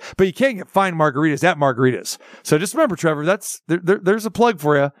Margaritas. But you can't get fine margaritas at Margaritas. So just remember, Trevor, there's a plug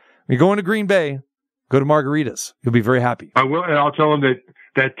for you. When you're going to Green Bay, go to Margaritas. You'll be very happy. I will, and I'll tell them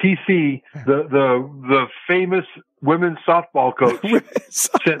that TC, the famous women's softball coach,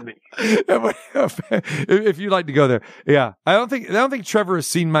 sent me. If you'd like to go there, yeah. I don't think Trevor has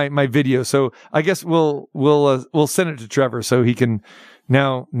seen my video, so I guess we'll send it to Trevor so he can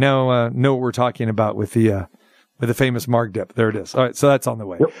now know what we're talking about with the famous Marg dip. There it is. All right, so that's on the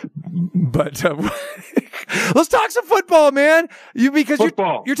way. Yep. But let's talk some football, man. You're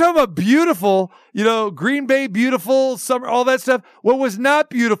talking about beautiful, Green Bay, beautiful summer, all that stuff. What was not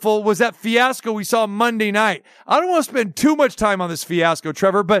beautiful was that fiasco we saw Monday night. I don't want to spend too much time on this fiasco,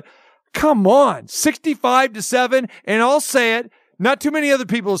 Trevor, but Come on, 65-7, and I'll say it. Not too many other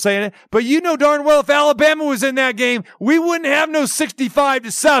people are saying it, but you know darn well if Alabama was in that game, we wouldn't have no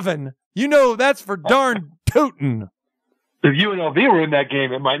 65-7. You know that's for darn tootin'. If UNLV were in that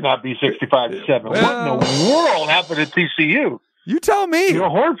game, it might not be 65-7. What in the world happened at TCU? You tell me. You know,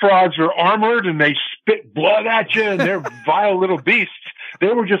 Horned Frogs are armored and they spit blood at you, and they're vile little beasts. They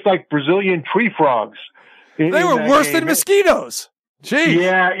were just like Brazilian tree frogs. They were worse than mosquitoes. Jeez.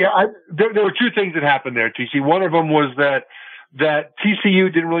 Yeah. There were two things that happened there, TC. One of them was that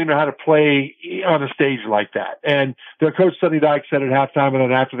TCU didn't really know how to play on a stage like that. And their coach, Sonny Dykes, said at halftime and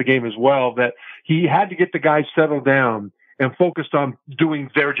then after the game as well that he had to get the guys settled down and focused on doing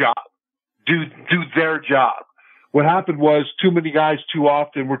their job. Do their job. What happened was too many guys too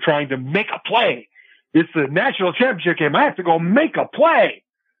often were trying to make a play. It's the national championship game. I have to go make a play.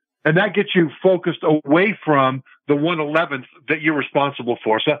 And that gets you focused away from the 111th that you're responsible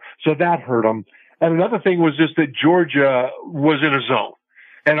for. So that hurt them. And another thing was just that Georgia was in a zone.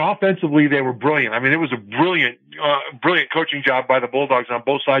 And offensively, they were brilliant. I mean, it was a brilliant coaching job by the Bulldogs on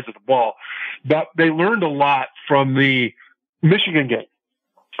both sides of the ball. But they learned a lot from the Michigan game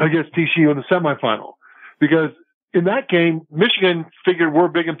against TCU in the semifinal. Because in that game, Michigan figured we're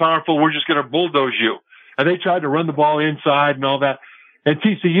big and powerful. We're just going to bulldoze you. And they tried to run the ball inside and all that. And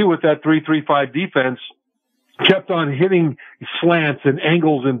TCU with that 3-3-5 defense kept on hitting slants and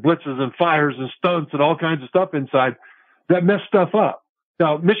angles and blitzes and fires and stunts and all kinds of stuff inside that messed stuff up.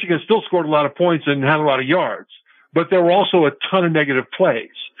 Now, Michigan still scored a lot of points and had a lot of yards, but there were also a ton of negative plays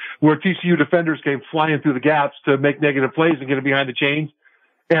where TCU defenders came flying through the gaps to make negative plays and get it behind the chains.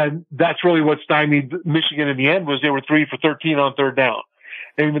 And that's really what stymied Michigan in the end was they were 3 for 13 on third down,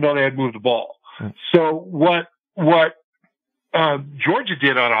 even though they had moved the ball. So what Georgia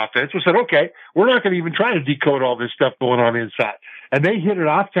did on offense was said, okay, we're not going to even try to decode all this stuff going on inside. And they hit it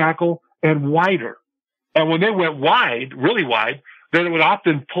off tackle and wider. And when they went wide, really wide, then it would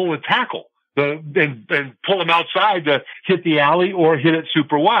often pull a tackle and pull them outside to hit the alley or hit it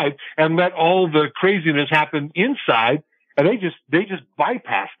super wide and let all the craziness happen inside. And they just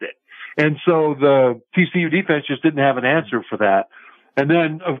bypassed it. And so the TCU defense just didn't have an answer for that. And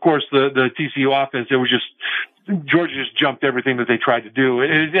then, of course, the TCU offense, it was just, Georgia just jumped everything that they tried to do.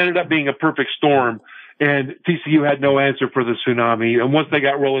 It ended up being a perfect storm, and TCU had no answer for the tsunami. And once they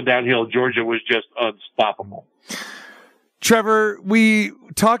got rolling downhill, Georgia was just unstoppable. Trevor, we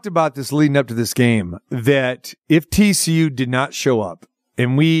talked about this leading up to this game, that if TCU did not show up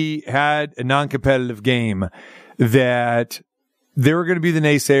and we had a non-competitive game, that there were going to be the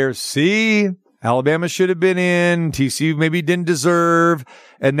naysayers. See, Alabama should have been in, TCU maybe didn't deserve,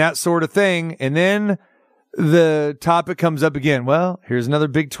 and that sort of thing. And then the topic comes up again. Well, here's another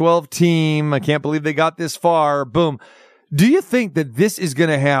Big 12 team. I can't believe they got this far. Boom. Do you think that this is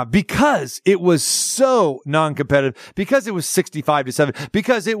going to have, because it was so non-competitive, because it was 65-7,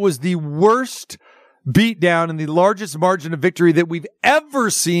 because it was the worst beatdown and the largest margin of victory that we've ever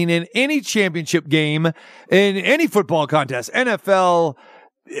seen in any championship game, in any football contest, NFL,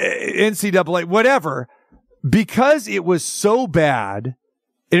 NCAA, whatever, because it was so bad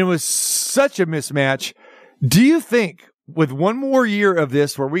and it was such a mismatch, do you think with one more year of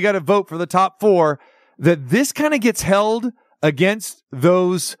this where we got to vote for the top 4 that this kind of gets held against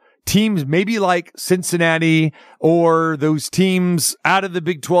those teams maybe like Cincinnati or those teams out of the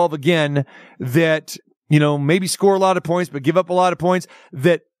Big 12 again that, you know, maybe score a lot of points but give up a lot of points,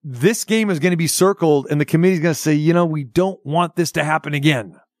 that this game is going to be circled and the committee's going to say, you know, we don't want this to happen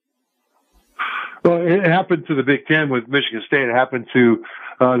again? Well, it happened to the Big Ten with Michigan State. It happened to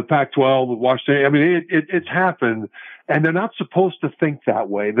the Pac-12 with Washington. I mean, it's happened, and they're not supposed to think that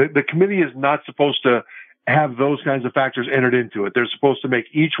way. The committee is not supposed to have those kinds of factors entered into it. They're supposed to make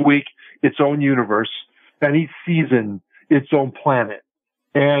each week its own universe and each season its own planet.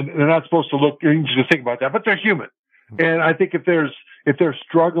 And they're not supposed to look to think about that, but they're human. And I think if they're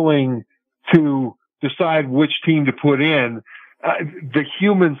struggling to decide which team to put in, the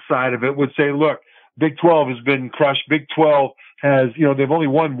human side of it would say, look, Big 12 has been crushed. Big 12 has, you know, they've only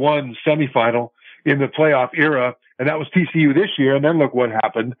won one semifinal in the playoff era, and that was TCU this year. And then look what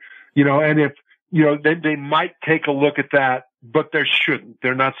happened, you know, and if, you know, they might take a look at that, but they shouldn't.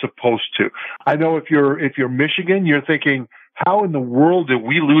 They're not supposed to. I know if you're Michigan, you're thinking, how in the world did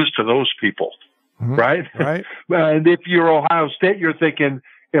we lose to those people? Mm-hmm. Right? Right. And if you're Ohio State, you're thinking,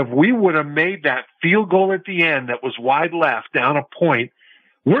 if we would have made that field goal at the end that was wide left down a point,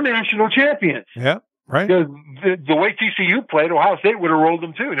 we're national champions. Yeah, right. Because the way TCU played, Ohio State would have rolled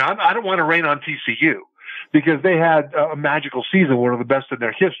them too. Now, I don't want to rain on TCU because they had a magical season, one of the best in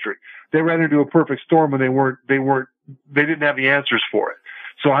their history. They ran into a perfect storm and they didn't have the answers for it.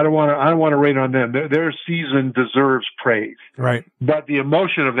 So I don't want to rain on them. Their season deserves praise. Right. But the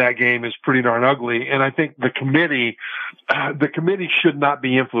emotion of that game is pretty darn ugly. And I think the committee should not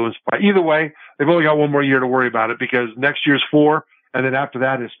be influenced by either way. They've only got one more year to worry about it because next year's 4, and then after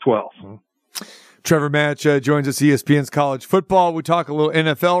that is 12. Trevor Matich joins us, ESPN's college football. We talk a little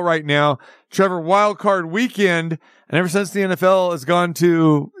NFL right now. Trevor, wild card weekend, and ever since the NFL has gone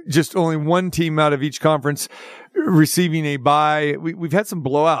to just only one team out of each conference receiving a bye, we've had some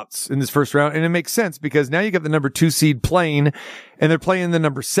blowouts in this first round, and it makes sense because now you got the number 2 seed playing, and they're playing the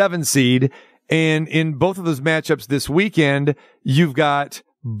number 7 seed. And in both of those matchups this weekend, you've got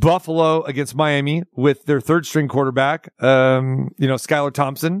Buffalo against Miami with their third string quarterback, Skylar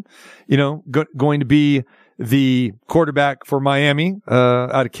Thompson, going to be the quarterback for Miami,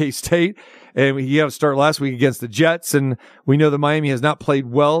 out of K-State. And he got to start last week against the Jets. And we know that Miami has not played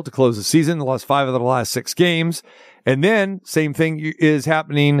well to close the season. They lost 5 of the last 6 games. And then same thing is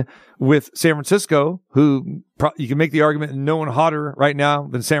happening with San Francisco, who you can make the argument no one hotter right now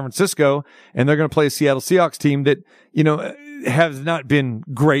than San Francisco. And they're going to play a Seattle Seahawks team that, has not been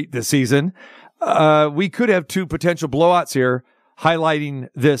great this season. We could have 2 potential blowouts here highlighting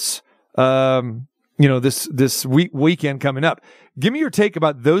this, this weekend coming up. Give me your take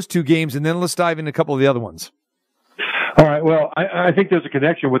about those 2 games, and then let's dive into a couple of the other ones. All right. Well, I think there's a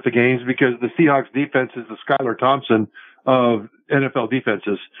connection with the games because the Seahawks defense is the Skylar Thompson of NFL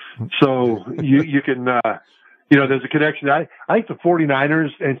defenses. So you can, there's a connection. I think the 49ers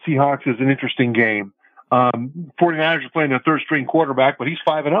and Seahawks is an interesting game. 49ers are playing their third string quarterback, but he's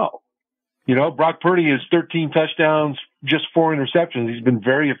 5-0. Brock Purdy is 13 touchdowns, just 4 interceptions. He's been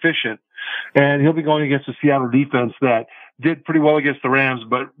very efficient, and he'll be going against the Seattle defense that did pretty well against the Rams.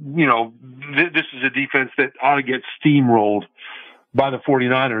 But, this is a defense that ought to get steamrolled by the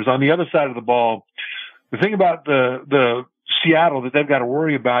 49ers. On the other side of the ball, the thing about the Seattle that they've got to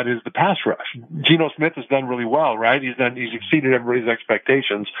worry about is the pass rush. Geno Smith has done really well, right? He's exceeded everybody's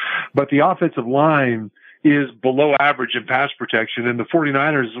expectations, but the offensive line is below average in pass protection, and the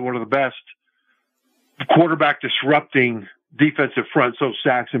 49ers is one of the best quarterback disrupting defensive front, so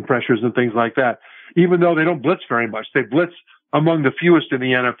sacks and pressures and things like that. Even though they don't blitz very much, they blitz among the fewest in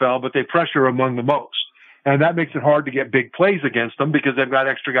the NFL, but they pressure among the most. And that makes it hard to get big plays against them because they've got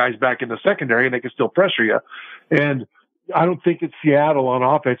extra guys back in the secondary and they can still pressure you. And I don't think that Seattle on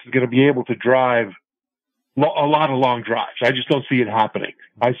offense is going to be able to drive a lot of long drives. I just don't see it happening.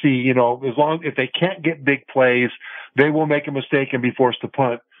 I see, if they can't get big plays, they will make a mistake and be forced to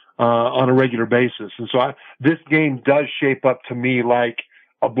punt on a regular basis. And so this game does shape up to me like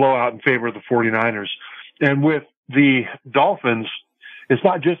a blowout in favor of the 49ers. And with the Dolphins, it's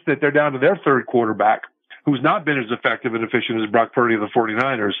not just that they're down to their third quarterback, who's not been as effective and efficient as Brock Purdy of the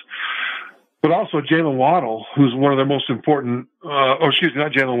 49ers, but also Jalen Waddle, who's one of their most important, not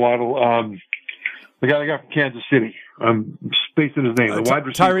Jalen Waddle, the guy they got from Kansas City. I'm spacing his name. The wide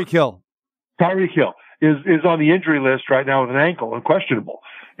receiver. Tyreek Hill. Tyreek Hill is on the injury list right now with an ankle and questionable.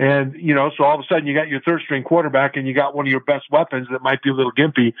 And, so all of a sudden you got your third string quarterback and you got one of your best weapons that might be a little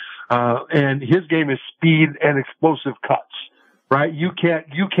gimpy. And his game is speed and explosive cuts, right? You can't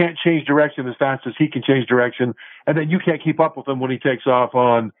change direction as fast as he can change direction. And then you can't keep up with him when he takes off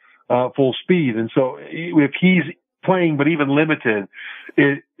on full speed. And so if he's playing, but even limited,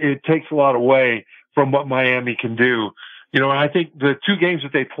 it takes a lot away from what Miami can do. And I think the 2 games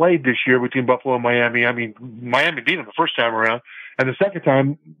that they played this year between Buffalo and Miami, Miami beat them the first time around, and the second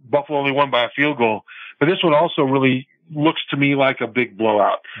time, Buffalo only won by a field goal. But this one also really looks to me like a big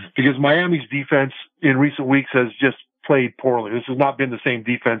blowout because Miami's defense in recent weeks has just played poorly. This has not been the same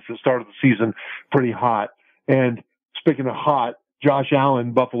defense that started the season pretty hot. And speaking of hot, Josh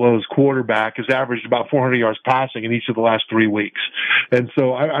Allen, Buffalo's quarterback, has averaged about 400 yards passing in each of the last 3 weeks. And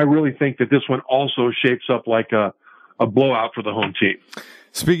so I really think that this one also shapes up like a blowout for the home team.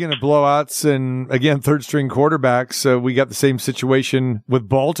 Speaking of blowouts and, again, third-string quarterbacks, we got the same situation with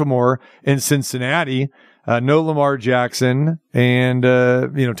Baltimore and Cincinnati. No Lamar Jackson, and,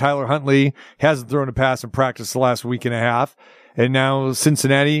 Tyler Huntley hasn't thrown a pass in practice the last week and a half. And now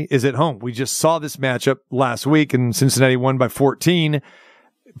Cincinnati is at home. We just saw this matchup last week, and Cincinnati won by 14.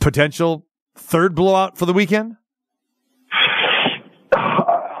 Potential third blowout for the weekend?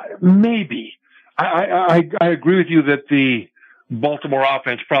 Maybe. I agree with you that the Baltimore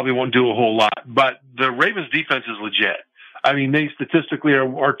offense probably won't do a whole lot, but the Ravens defense is legit. They statistically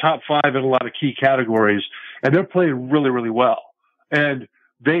are top 5 in a lot of key categories, and they're playing really, really well. And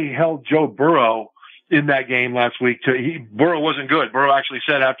they held Joe Burrow in that game last week. Burrow wasn't good. Burrow actually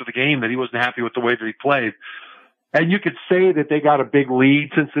said after the game that he wasn't happy with the way that he played. And you could say that they got a big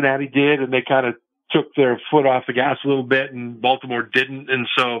lead, Cincinnati did, and they kind of took their foot off the gas a little bit, and Baltimore didn't, and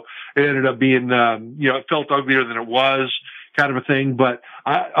so it ended up being, it felt uglier than it was, kind of a thing. But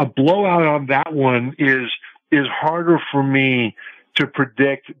a blowout on that one is harder for me to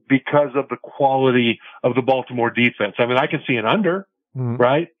predict because of the quality of the Baltimore defense. I mean, I can see an under,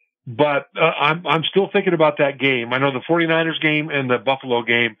 right? But I'm still thinking about that game. I know the 49ers game and the Buffalo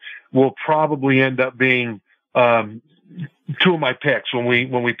game will probably end up being two of my picks when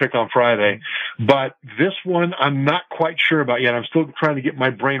we pick on Friday. But this one, I'm not quite sure about yet. I'm still trying to get my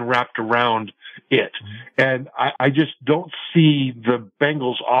brain wrapped around it. And I just don't see the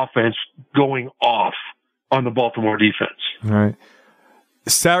Bengals offense going off on the Baltimore defense. All right.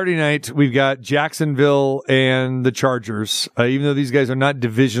 Saturday night, we've got Jacksonville and the Chargers. Even though these guys are not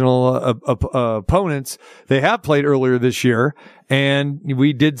divisional opponents, they have played earlier this year. And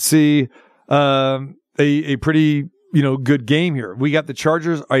we did see a pretty good game here. We got the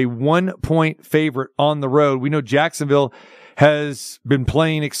Chargers a 1-point favorite on the road. We know Jacksonville has been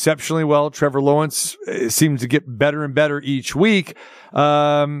playing exceptionally well. Trevor Lawrence seems to get better and better each week.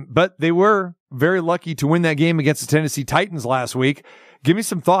 But they were very lucky to win that game against the Tennessee Titans last week. Give me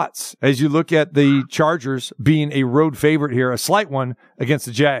some thoughts as you look at the Chargers being a road favorite here, a slight one against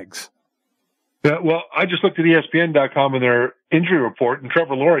the Jags. Yeah, well, I just looked at ESPN.com and their injury report, and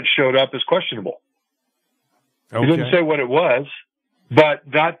Trevor Lawrence showed up as questionable. Okay. He didn't say what it was, but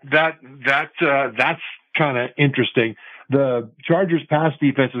that's kind of interesting. The Chargers' pass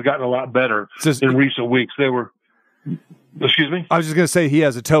defense has gotten a lot better in recent weeks. They were. Excuse me? I was just going to say he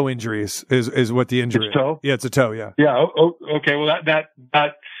has a toe injury is what the injury is. Toe? Yeah, it's a toe, yeah. Yeah, okay. Well, that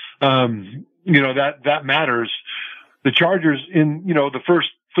matters. The Chargers in, the first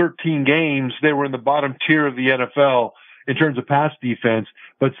 13 games, they were in the bottom tier of the NFL in terms of pass defense.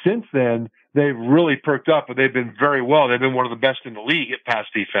 But since then, they've really perked up, and they've been very well. They've been one of the best in the league at pass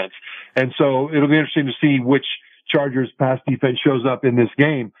defense. And so it'll be interesting to see which Chargers pass defense shows up in this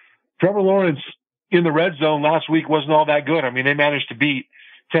game. Trevor Lawrence in the red zone last week wasn't all that good. I mean, they managed to beat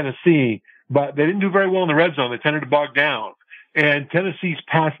Tennessee, but they didn't do very well in the red zone. They tended to bog down. And Tennessee's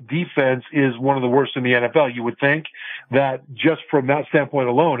pass defense is one of the worst in the NFL. You would think that just from that standpoint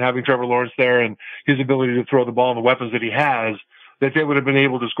alone, having Trevor Lawrence there and his ability to throw the ball and the weapons that he has, that they would have been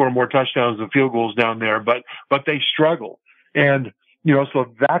able to score more touchdowns and field goals down there. But they struggle. And,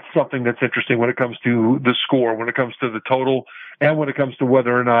 so that's something that's interesting when it comes to the score, when it comes to the total, and when it comes to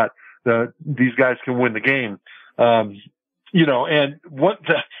whether or not these guys can win the game. And what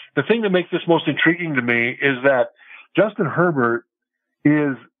the thing that makes this most intriguing to me is that Justin Herbert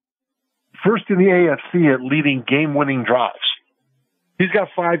is first in the AFC at leading game-winning drives. He's got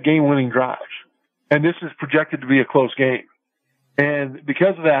 5 game-winning drives, and this is projected to be a close game. And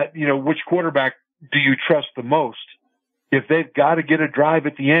because of that, which quarterback do you trust the most? If they've got to get a drive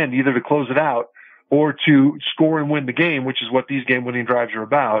at the end, either to close it out or to score and win the game, which is what these game-winning drives are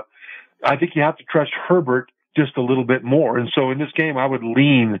about, I think you have to trust Herbert just a little bit more. And so in this game, I would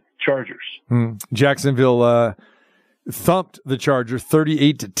lean Chargers. Jacksonville thumped the Chargers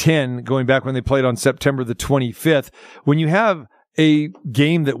 38-10 going back when they played on September the 25th. When you have a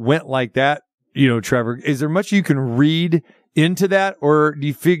game that went like that, Trevor, is there much you can read into that, or do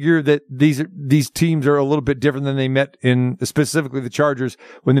you figure that these teams are a little bit different than they met in, specifically the Chargers,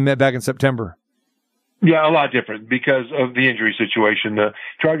 when they met back in September? Yeah, a lot different because of the injury situation. The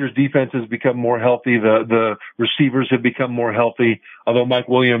Chargers defense has become more healthy. The receivers have become more healthy, although Mike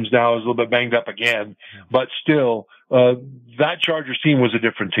Williams now is a little bit banged up again. But still, that Chargers team was a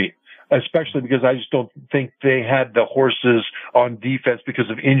different team, especially because I just don't think they had the horses on defense because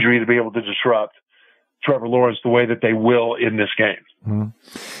of injury to be able to disrupt Trevor Lawrence the way that they will in this game.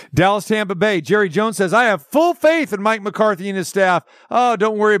 Dallas, Tampa Bay. Jerry Jones says, I have full faith in Mike McCarthy and his staff. Oh,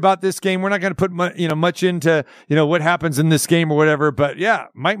 don't worry about this game. We're not going to put much into, what happens in this game or whatever. But yeah,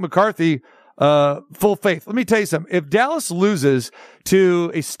 Mike McCarthy, full faith. Let me tell you something. If Dallas loses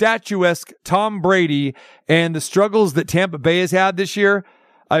to a statuesque Tom Brady and the struggles that Tampa Bay has had this year,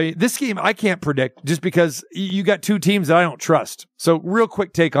 this game I can't predict just because you got two teams that I don't trust. So real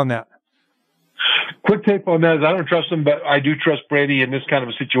quick take on that. Quick take on that is I don't trust him, but I do trust Brady in this kind of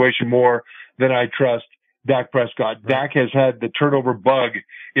a situation more than I trust Dak Prescott. Right. Dak has had the turnover bug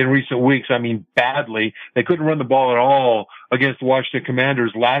in recent weeks. I mean, badly. They couldn't run the ball at all against the Washington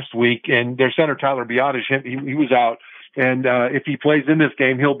Commanders last week, and their center, Tyler Biadasz, he was out. And if he plays in this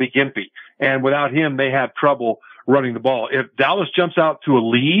game, he'll be gimpy. And without him, they have trouble running the ball. If Dallas jumps out to a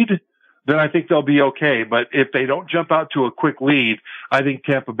lead, then I think they'll be okay. But if they don't jump out to a quick lead, I think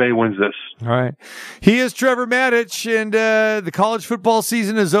Tampa Bay wins this. All right. He is Trevor Matich, and the college football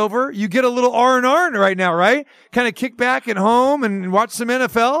season is over. You get a little R&R right now, right? Kind of kick back at home and watch some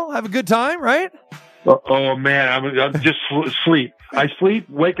NFL, have a good time, right? Oh man, I'm just sleep. I sleep,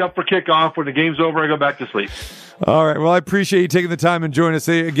 wake up for kickoff. When the game's over, I go back to sleep. All right. Well, I appreciate you taking the time and joining us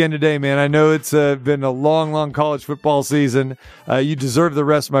again today, man. I know it's been a long, long college football season. You deserve the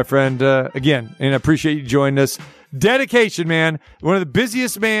rest, my friend, again, and I appreciate you joining us. Dedication, man. One of the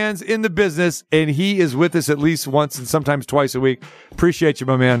busiest mans in the business, and he is with us at least once and sometimes twice a week. Appreciate you,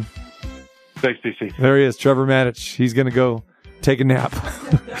 my man. Thanks, DC. There he is, Trevor Matich. He's going to go take a nap.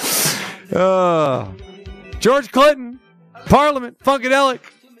 George Clinton, Parliament, Funkadelic.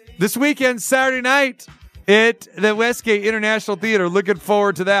 This weekend, Saturday night at the Westgate International Theater. Looking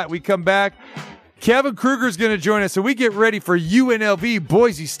forward to that. We come back. Kevin Kruger's going to join us, so we get ready for UNLV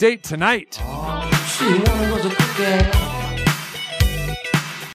Boise State tonight. She was a cookie.